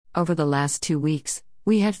Over the last 2 weeks,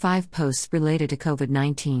 we had 5 posts related to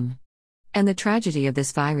COVID-19. And the tragedy of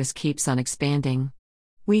this virus keeps on expanding.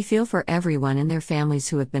 We feel for everyone and their families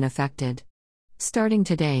who have been affected. Starting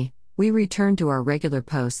today, we return to our regular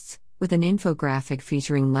posts, with an infographic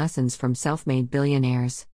featuring lessons from self-made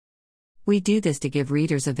billionaires. We do this to give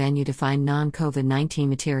readers a venue to find non-COVID-19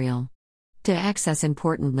 material. To access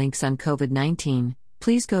important links on COVID-19,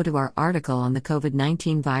 please go to our article on the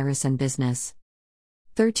COVID-19 virus and business.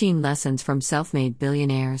 13 Lessons from Self-Made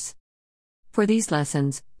Billionaires. For these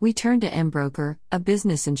lessons, we turn to mBroker, a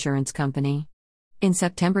business insurance company. In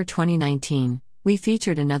September 2019, we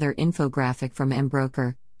featured another infographic from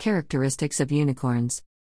mBroker, Characteristics of Unicorns.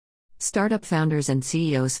 Startup founders and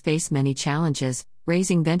CEOs face many challenges: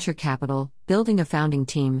 raising venture capital, building a founding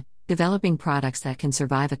team, developing products that can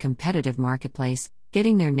survive a competitive marketplace,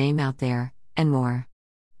 getting their name out there, and more.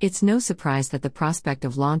 It's no surprise that the prospect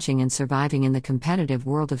of launching and surviving in the competitive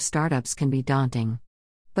world of startups can be daunting.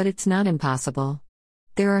 But it's not impossible.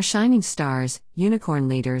 There are shining stars, unicorn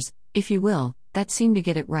leaders, if you will, that seem to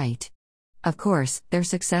get it right. Of course, their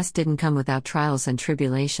success didn't come without trials and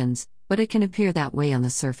tribulations, but it can appear that way on the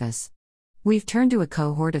surface. We've turned to a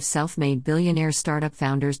cohort of self-made billionaire startup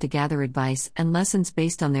founders to gather advice and lessons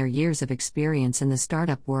based on their years of experience in the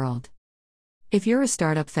startup world. If you're a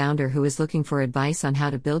startup founder who is looking for advice on how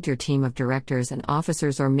to build your team of directors and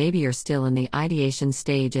officers, or maybe you're still in the ideation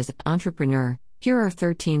stage as an entrepreneur, here are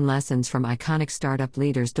 13 lessons from iconic startup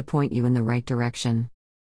leaders to point you in the right direction.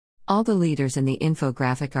 All the leaders in the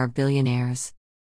infographic are billionaires.